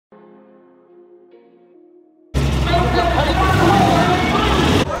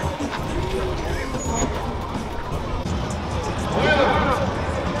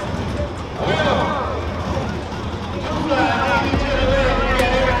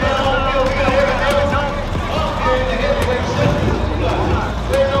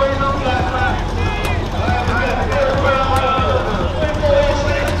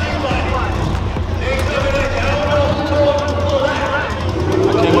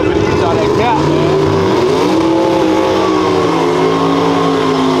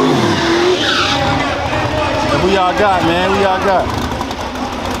y'all got, man? Who y'all got?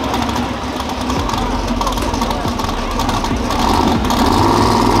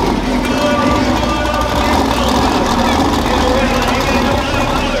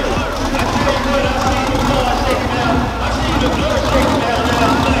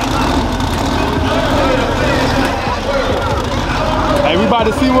 Hey, we about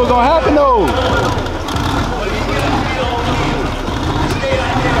to see what's gonna happen though.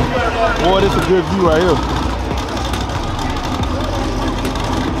 Boy, this is a good view right here.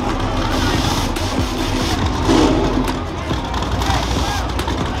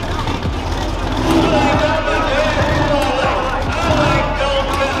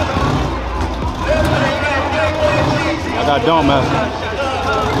 I got Donkmaster.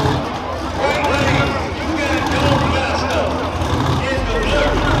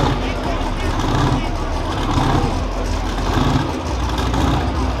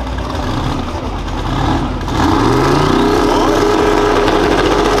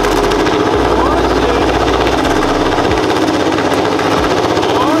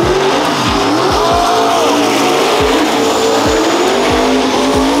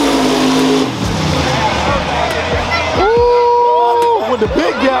 The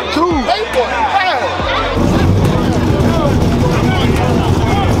big gap too.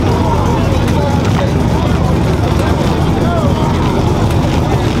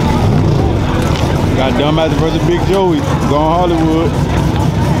 Got Donkmaster versus Big Joey. Going Hollywood.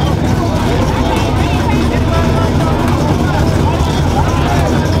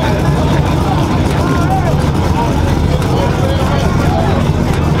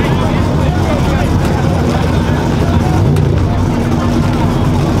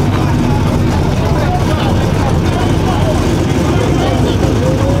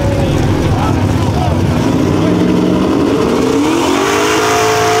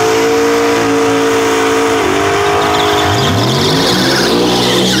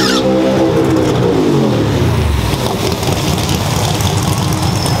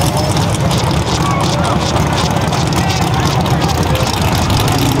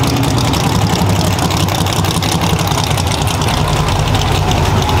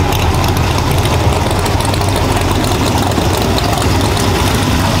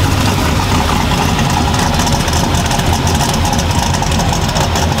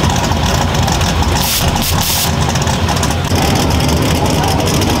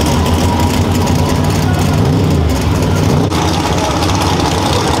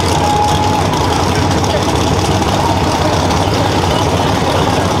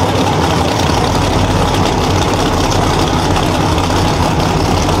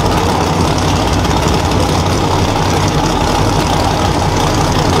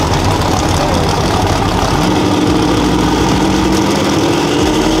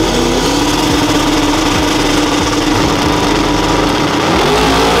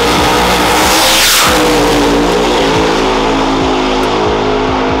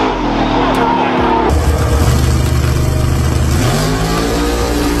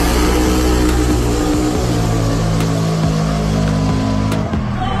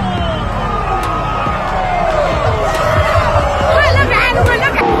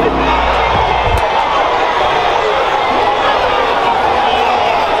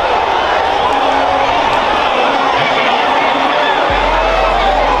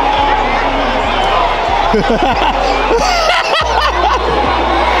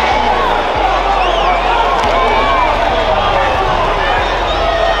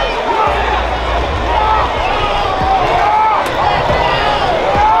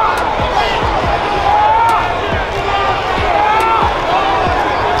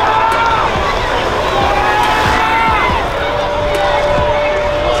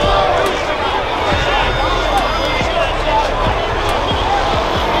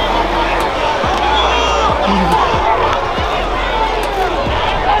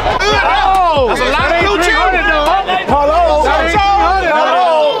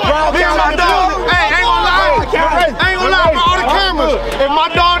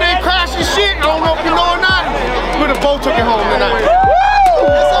 Took it home tonight. Woo!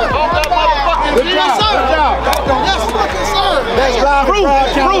 Yes, sir. Good job. Yes, sir. Good job. Yes, fucking sir. That's live. Proof. Hey,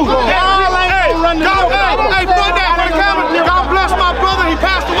 fuck that for the camera. God bless my brother. He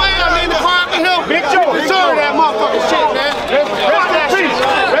passed away. I mean, the car can help. Big Joe. Deserve that motherfucking shit, man. Rest in peace.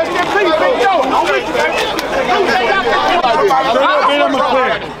 Rest in peace, Big Joe. I'm with you, baby.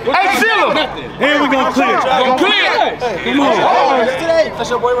 Hey, Zilla. Here we gonna clear. Clear. Come on. That's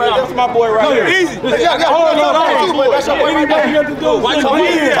your boy right here. That's my boy right here. Easy. Hold on. That's your boy right here. Why talk to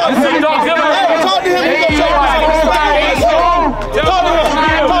him? Talk to him.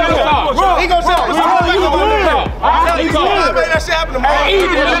 He gonna say. I that shit happen tomorrow. Hey,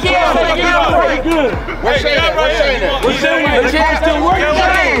 even the kids say get on. What's Shane at? What's Shane at? The car still working,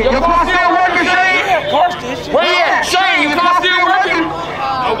 Shane. Your car still working, Shane? Yeah, car still. Where you at? Shane, your car still working?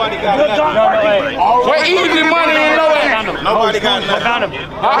 Nobody got nothing. Where easy money ain't no way. Nobody got nothing. I found him.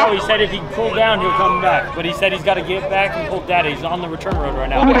 No, he said if he pulled down, he'll come back. But he said he's got to get back and pull data. He's on the return road right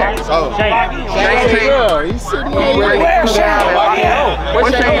now. Oh. Shane. He's sitting there. Where's Shane?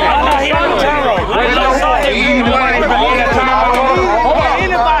 Where's Shane? He's on the return road. Easy money.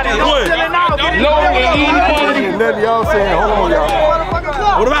 Anybody. Nothing y'all saying. Hold on,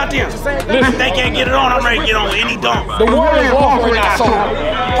 y'all. What about them? Listen, they can't get it on. I'm ready to get on any dunk. The Warriors off right now, so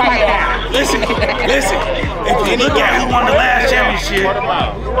Listen. If any guy who won the last championship,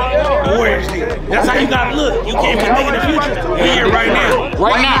 the Warriors did. That's how you gotta look. You can't be thinking the future. We're here right now.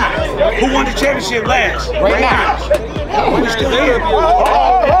 Right now. Who won the championship last? Right now. We're still here.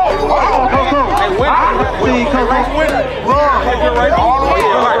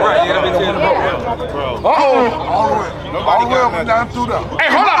 Down through them. Hey,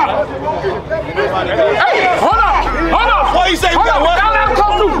 hold on. Hey, hold on. What he say? We got what?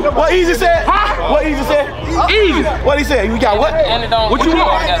 What Ezzy said? Huh? What Ezzy said? Easy. What he said? We got what? What you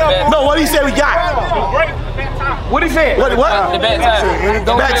want? No, what he said we got? What he said? What? The bad time.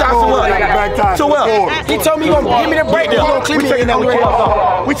 Back time to what? To what? He told me he gonna give me the breakdown. We taking that.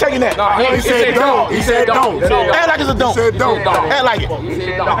 We taking that. He said don't. He said don't. Act like it's a don't. He said don't. Act like it.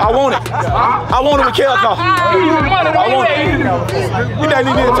 I want it. I want it with Kel car. I want it. You think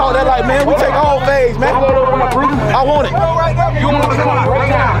you need to talk that like, man, we take all phase, man. I want it.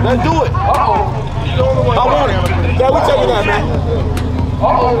 Let's do it. I want it. Yeah, we taking that, man.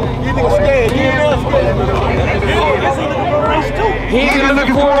 You niggas scared. You niggas scared. He ain't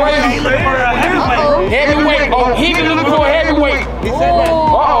looking for a race. He's looking for a heavyweight. Heavyweight. Oh, he been looking for a heavyweight. He said that.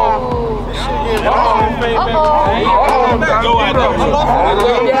 Go out there.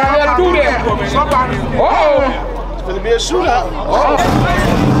 Do that. Somebody. It's gonna be a shootout.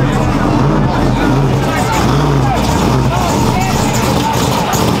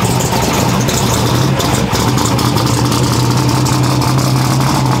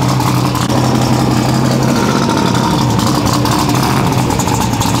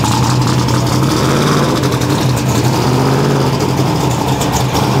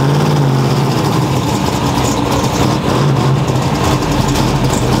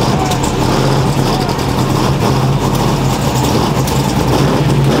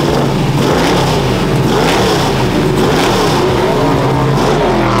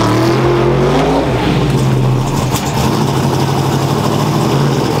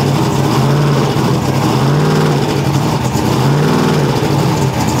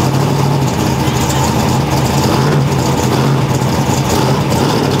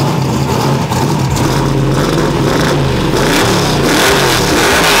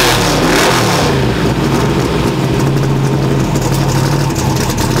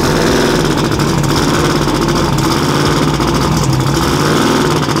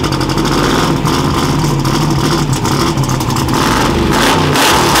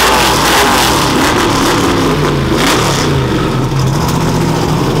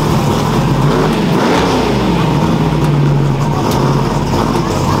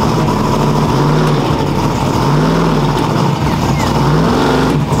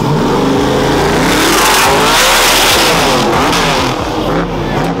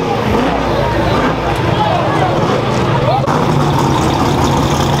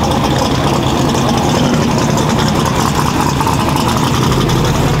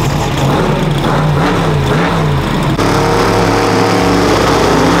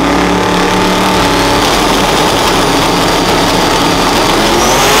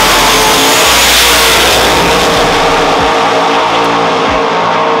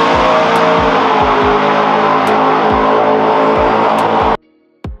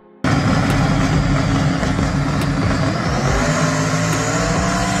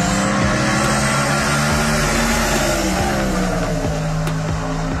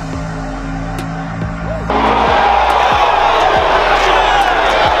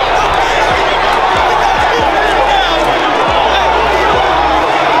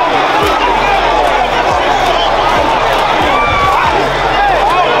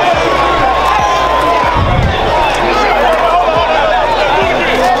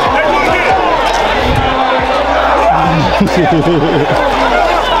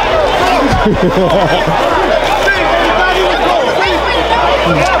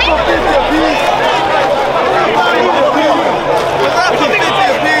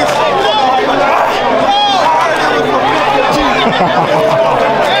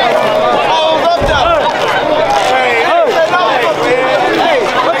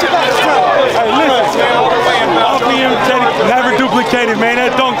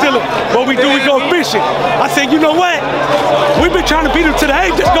 What we do, we go fishing. I said, you know what? We've been trying to beat them to the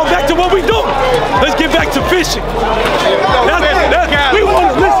eight. Let's go back to what we do. Let's get back to fishing. We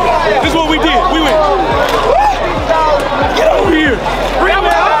want to listen. This is what we did. We went, get over here. You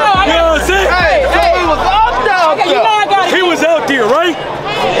know what I'm saying? He was out there, right?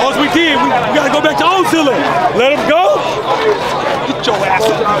 All we did, we got to go back to Donkzilla. Let him go. Get your ass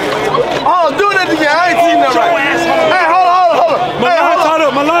up. Oh, do that again. I ain't seen that right. Hey, hold on.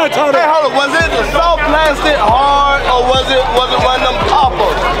 My line tied up. Hey, hold on. Was it the soft plastic hard, or was it one of them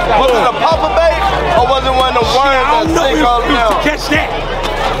poppers? Was it a popper bait, or was it one of them worms that sink all down? Catch that.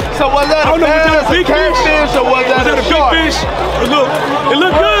 So was that a bass, a catfish, or was that a big shark? fish? Look, it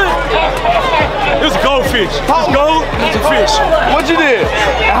looked good. It was a goldfish. It was gold, it was a fish. What you did?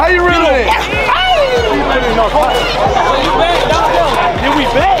 How you reeling it? Then we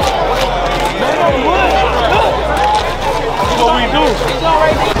back. That's what we do.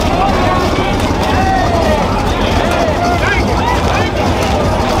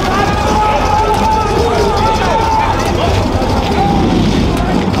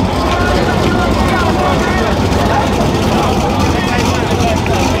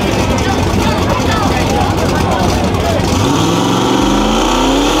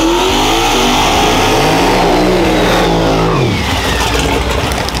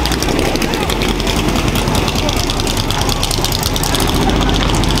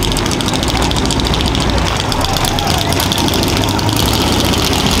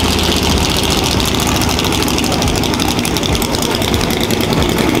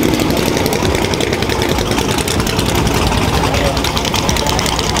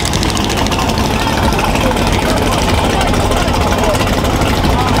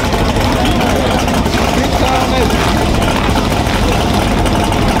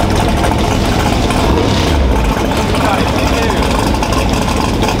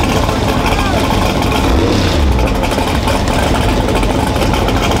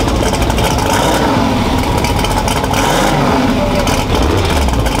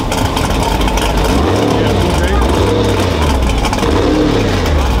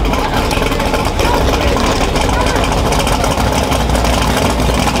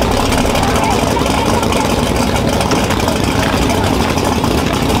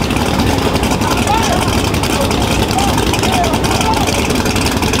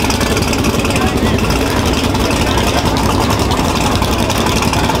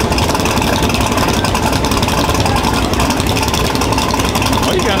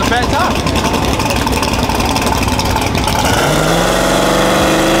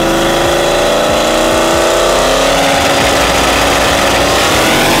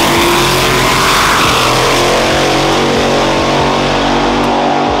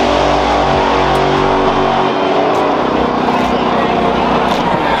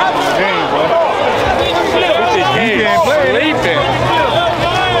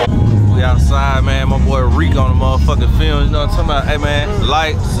 Rique on the motherfucking film, you know what I'm talking about? Hey man,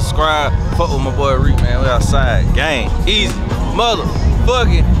 like, subscribe, fuck with my boy Rique, man. We outside, gang, easy,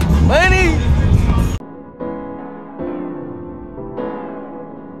 motherfucking money.